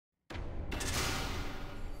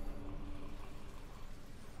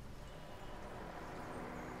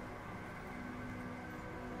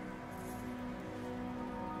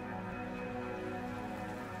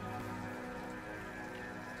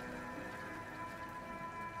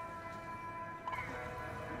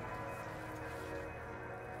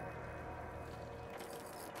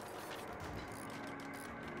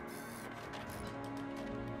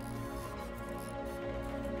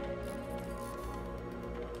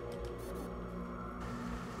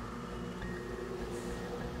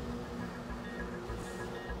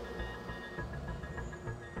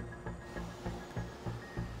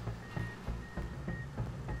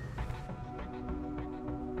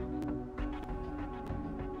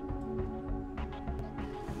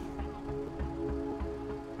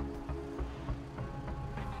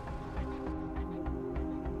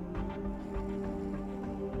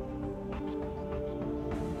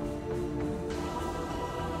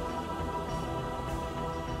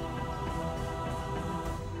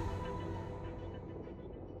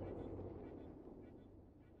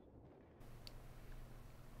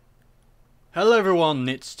Hello everyone,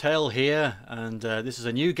 it's Tail here, and this is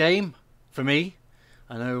a new game for me.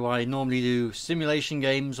 I know I normally do simulation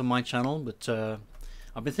games on my channel, but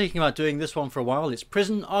I've been thinking about doing this one for a while. It's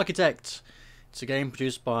Prison Architect. It's a game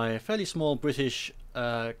produced by a fairly small British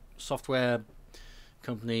software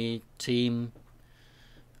company team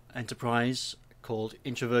enterprise called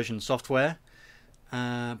Introversion Software.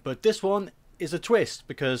 But this one is a twist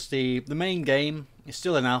because the main game is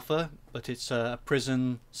still an alpha, but it's a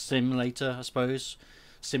prison simulator, I suppose,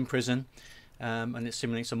 sim prison, and it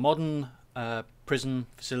simulates a modern prison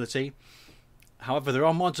facility. However, there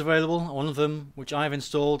are mods available. One of them, which I've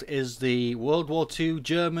installed, is the World War II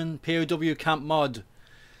German POW camp mod.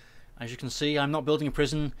 As you can see, I'm not building a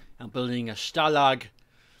prison, I'm building a Stalag.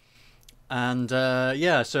 And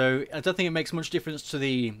yeah, so I don't think it makes much difference to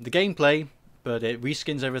the gameplay, but it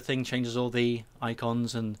reskins everything, changes all the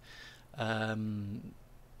icons and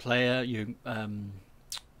player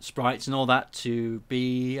sprites and all that to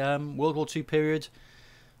be World War II period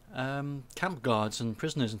camp guards and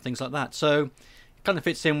prisoners and things like that. So it kind of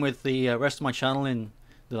fits in with the rest of my channel in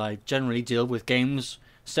that I generally deal with games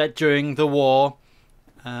set during the war,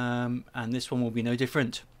 and this one will be no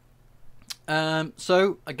different.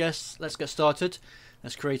 So I guess let's get started.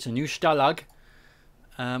 Let's create a new Stalag.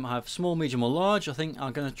 I have small, medium or large. I think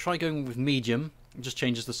I'm going to try going with medium. It just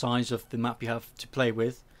changes the size of the map you have to play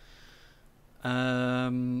with. So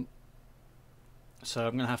I'm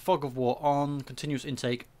going to have fog of war on, continuous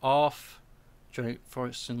intake off, generate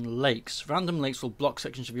forests and lakes. Random lakes will block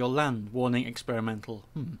sections of your land. Warning, experimental.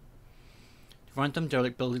 Random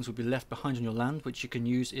derelict buildings will be left behind on your land, which you can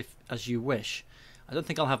use as you wish. I don't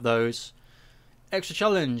think I'll have those. Extra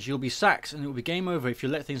challenge, you'll be sacked and it will be game over if you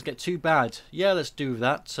let things get too bad. Yeah, let's do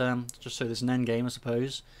that, just so there's an end game, I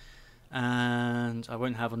suppose. And I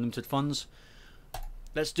won't have unlimited funds.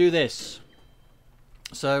 Let's do this.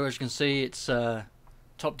 So as you can see, it's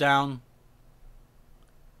top down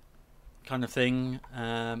kind of thing,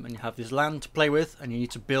 and you have this land to play with, and you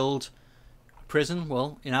need to build a prison.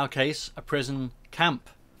 Well, in our case, a prison camp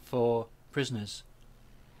for prisoners.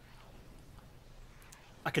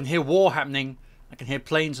 I can hear war happening. I can hear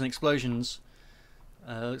planes and explosions.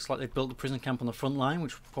 Looks like they've built the prison camp on the front line,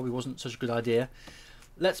 which probably wasn't such a good idea.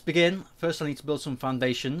 Let's begin. First I need to build some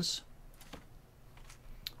foundations.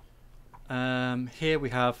 Here we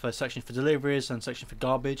have a section for deliveries and a section for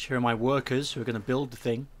garbage. Here are my workers who are going to build the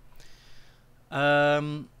thing.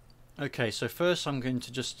 Okay, so first I'm going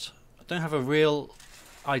to I don't have a real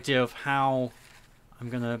idea of how I'm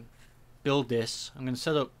going to build this. I'm going to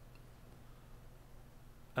set up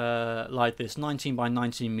like this, 19 by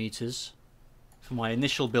 19 meters for my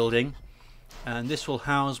initial building, and this will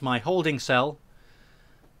house my holding cell,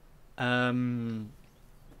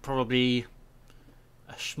 probably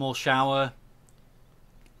a small shower,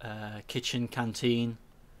 kitchen, canteen,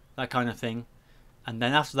 that kind of thing. And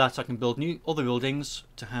then after that I can build other buildings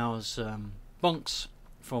to house bunks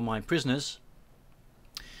for my prisoners.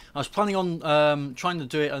 I was planning on trying to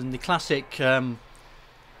do it in the classic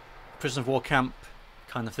prison of war camp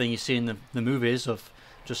kind of thing you see in the movies, of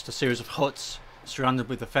just a series of huts surrounded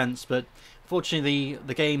with a fence, but fortunately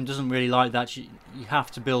the game doesn't really like that. You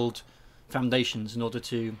have to build foundations in order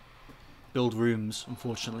to build rooms,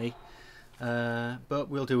 unfortunately, but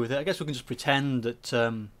we'll deal with it. I guess we can just pretend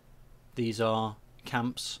that these are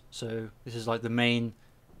camps. So this is like the main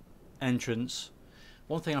entrance.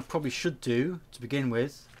 One thing I probably should do to begin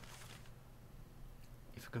with,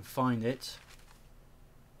 if I can find it,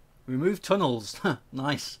 remove tunnels.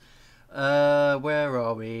 Nice. Where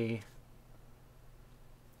are we?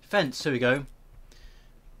 Fence. Here we go.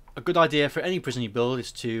 A good idea for any prison you build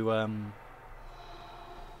is to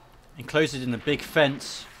enclose it in a big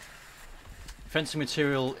fence. Fencing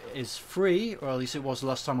material is free, or at least it was the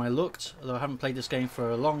last time I looked, although I haven't played this game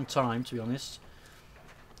for a long time, to be honest.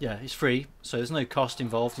 Yeah, it's free, so there's no cost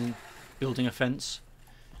involved in building a fence.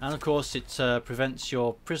 And of course it prevents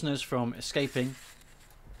your prisoners from escaping.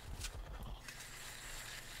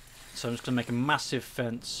 So I'm just going to make a massive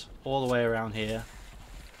fence all the way around here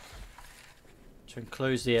to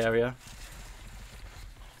enclose the area.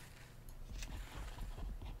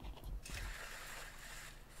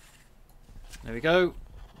 There we go.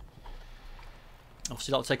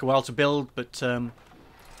 Obviously that'll take a while to build, but should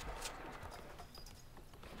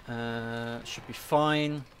be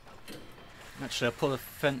fine. Actually, I'll put a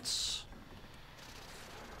fence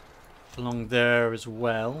along there as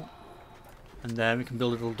well. And then we can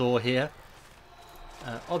build a little door here.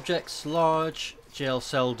 Objects, large, jail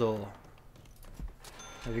cell door.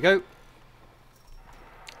 There we go.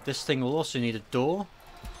 This thing will also need a door.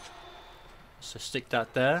 So stick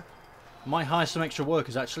that there. Might hire some extra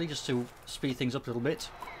workers actually, just to speed things up a little bit.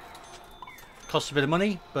 Costs a bit of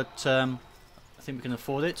money, but I think we can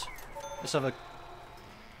afford it. Let's have a...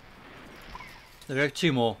 There we go,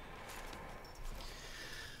 2 more.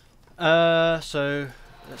 So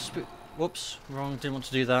let's... Whoops, wrong, didn't want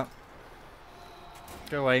to do that.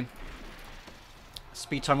 Go away.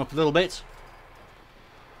 Speed time up a little bit.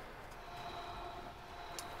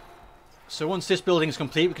 So once this building is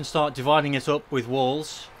complete, we can start dividing it up with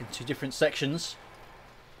walls into different sections.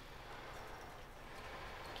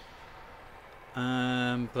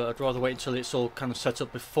 But I'd rather wait until it's all kind of set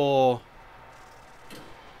up before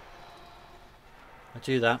I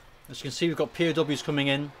do that. As you can see, we've got POWs coming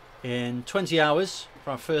in 20 hours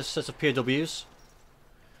for our first set of POWs.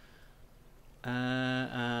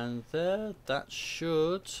 And there, that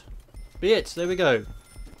should be it. There we go.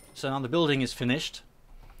 So now the building is finished.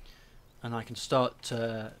 And I can start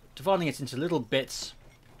dividing it into little bits.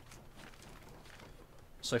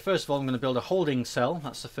 So first of all, I'm going to build a holding cell.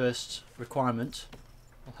 That's the first requirement.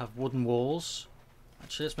 I'll have wooden walls.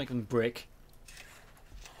 Actually, let's make them brick.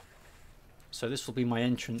 So this will be my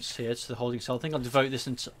entrance here to the holding cell. I think I'll devote this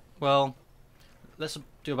into... Well, let's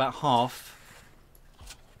do about half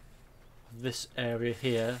of this area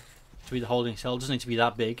here to be the holding cell. It doesn't need to be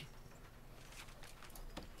that big.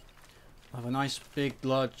 I'll have a nice big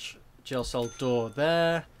large jail cell door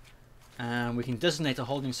there. And we can designate a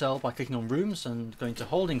holding cell by clicking on rooms and going to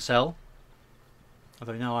holding cell.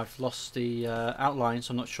 Although now I've lost the outline,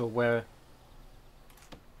 so I'm not sure where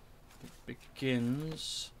it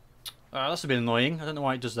begins. That's a bit annoying. I don't know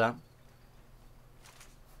why it does that.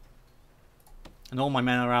 And all my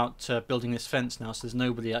men are out building this fence now, so there's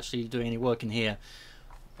nobody actually doing any work in here.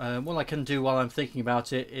 What I can do while I'm thinking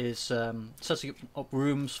about it is setting up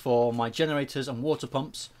rooms for my generators and water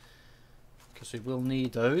pumps, because we will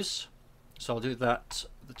need those. So I'll do that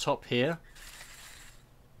at the top here.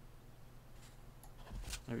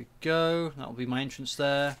 There we go. That will be my entrance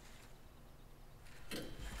there.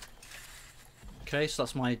 Okay, so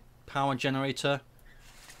that's my power generator.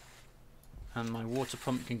 And my water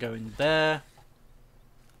pump can go in there.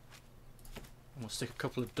 And we'll stick a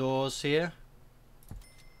couple of doors here.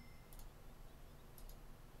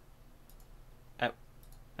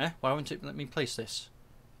 Why won't it let me place this?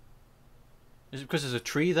 Is it because there's a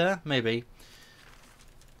tree there? Maybe.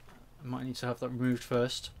 I might need to have that removed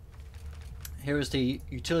first. Here is the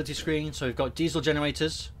utility screen. So we've got diesel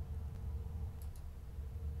generators.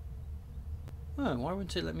 Oh, why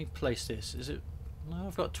wouldn't it let me place this? Is it... No,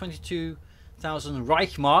 I've got 22,000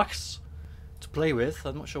 Reichmarks to play with.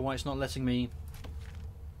 I'm not sure why it's not letting me...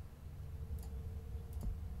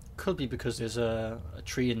 Could be because there's a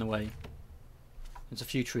tree in the way. There's a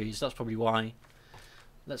few trees, that's probably why.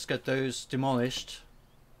 Let's get those demolished.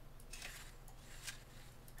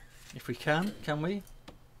 If we can we?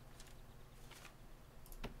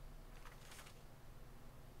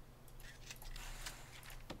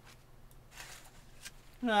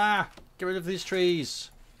 Ah! Get rid of these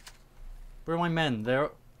trees! Where are my men?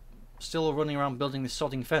 They're still running around building this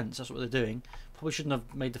sodding fence. That's what they're doing. Probably shouldn't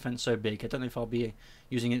have made the fence so big. I don't know if I'll be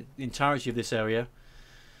using it, the entirety of this area.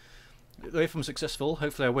 If I'm successful,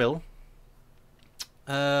 hopefully I will.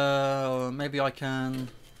 Maybe I can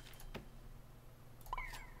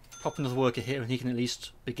pop another worker here and he can at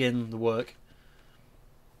least begin the work.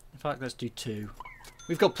 In fact, let's do 2.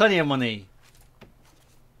 We've got plenty of money.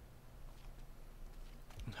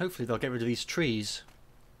 And hopefully they'll get rid of these trees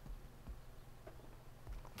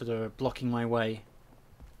that are blocking my way.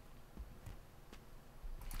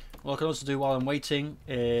 What I can also do while I'm waiting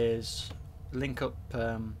is link up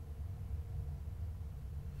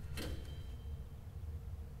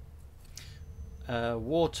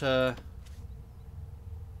water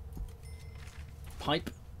pipe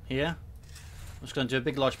here. I'm just going to do a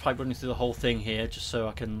big large pipe running through the whole thing here, just so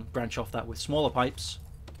I can branch off that with smaller pipes.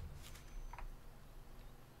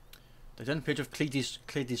 They don't appear to have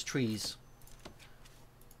cleared these trees.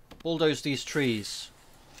 Bulldoze these trees.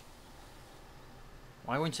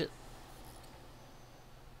 Why won't it?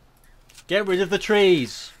 Get rid of the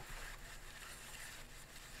trees!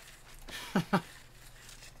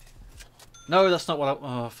 No, that's not what I...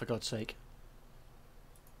 Oh, for God's sake.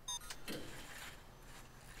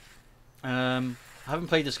 I haven't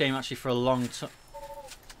played this game actually for a long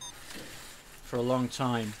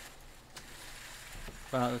time.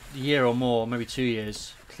 About a year or more, maybe 2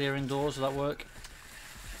 years. Clearing doors, will that work?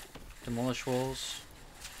 Demolish walls.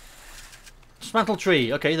 Dismantle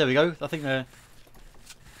tree. Okay, there we go. I think they're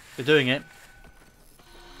doing it.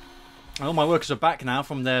 And all my workers are back now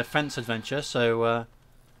from their fence adventure, so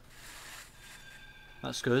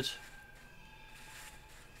that's good.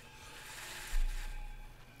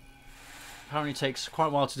 Apparently takes quite a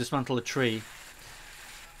while to dismantle a tree.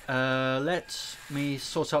 Let me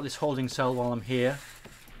sort out this holding cell while I'm here.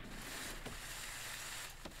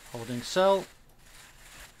 Holding cell.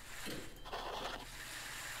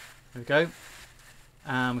 There we go.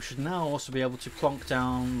 And we should now also be able to plonk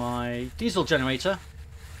down my diesel generator.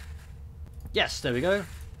 Yes, there we go.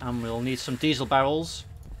 And we'll need some diesel barrels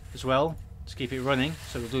as well to keep it running,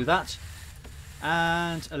 so we'll do that.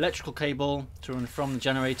 And electrical cable to run from the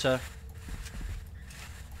generator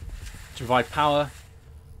to provide power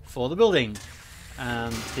for the building.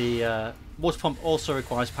 And the water pump also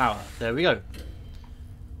requires power. There we go.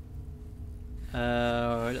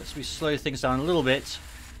 Let's slow things down a little bit.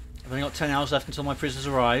 I've only got 10 hours left until my prisoners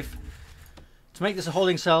arrive. To make this a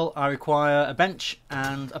holding cell, I require a bench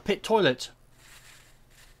and a pit toilet.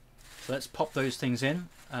 So let's pop those things in.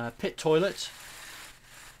 Pit toilet.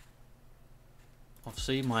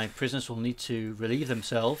 Obviously, my prisoners will need to relieve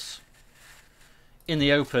themselves in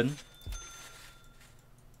the open.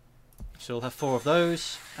 So we'll have 4 of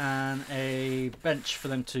those and a bench for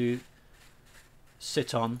them to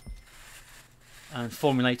sit on and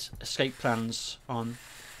formulate escape plans on.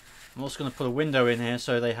 I'm also going to put a window in here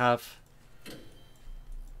so they have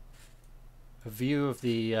a view of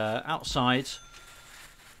the outside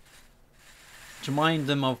to remind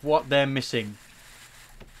them of what they're missing.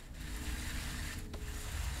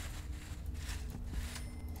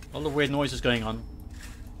 A lot of weird noises going on.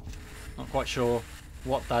 Not quite sure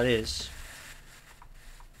what that is.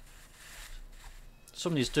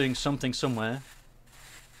 Somebody's doing something somewhere.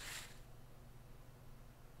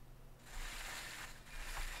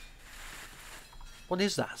 What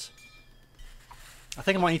is that? I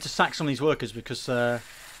think I might need to sack some of these workers because I've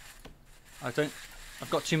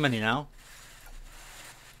got too many now.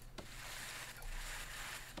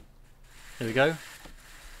 There we go.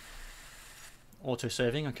 Auto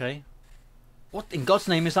saving, okay. What in God's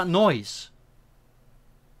name is that noise?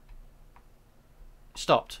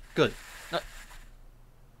 Stopped. Good. No.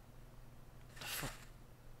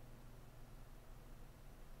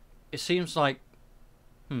 It seems like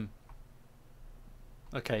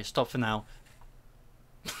okay, stop for now.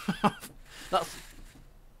 That's...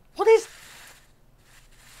 What is...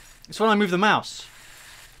 It's when I move the mouse.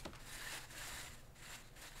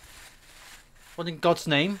 What in God's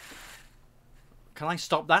name? Can I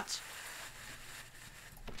stop that?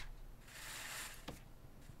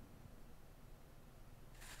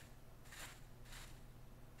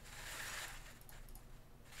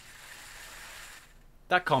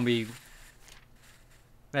 That can't be...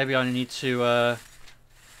 Maybe I need to...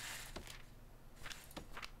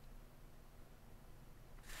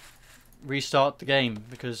 restart the game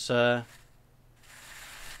because that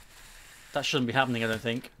shouldn't be happening, I don't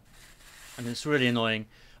think, and it's really annoying.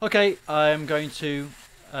 Okay, I'm going to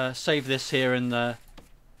save this here and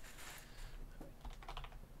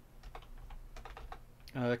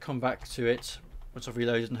come back to it once I've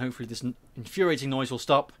reloaded, and hopefully this infuriating noise will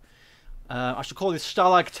stop. I shall call this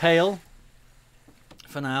Stalag Tail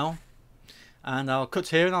for now, and I'll cut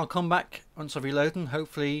here and I'll come back once I've reloaded and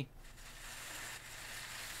hopefully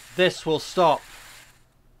this will stop.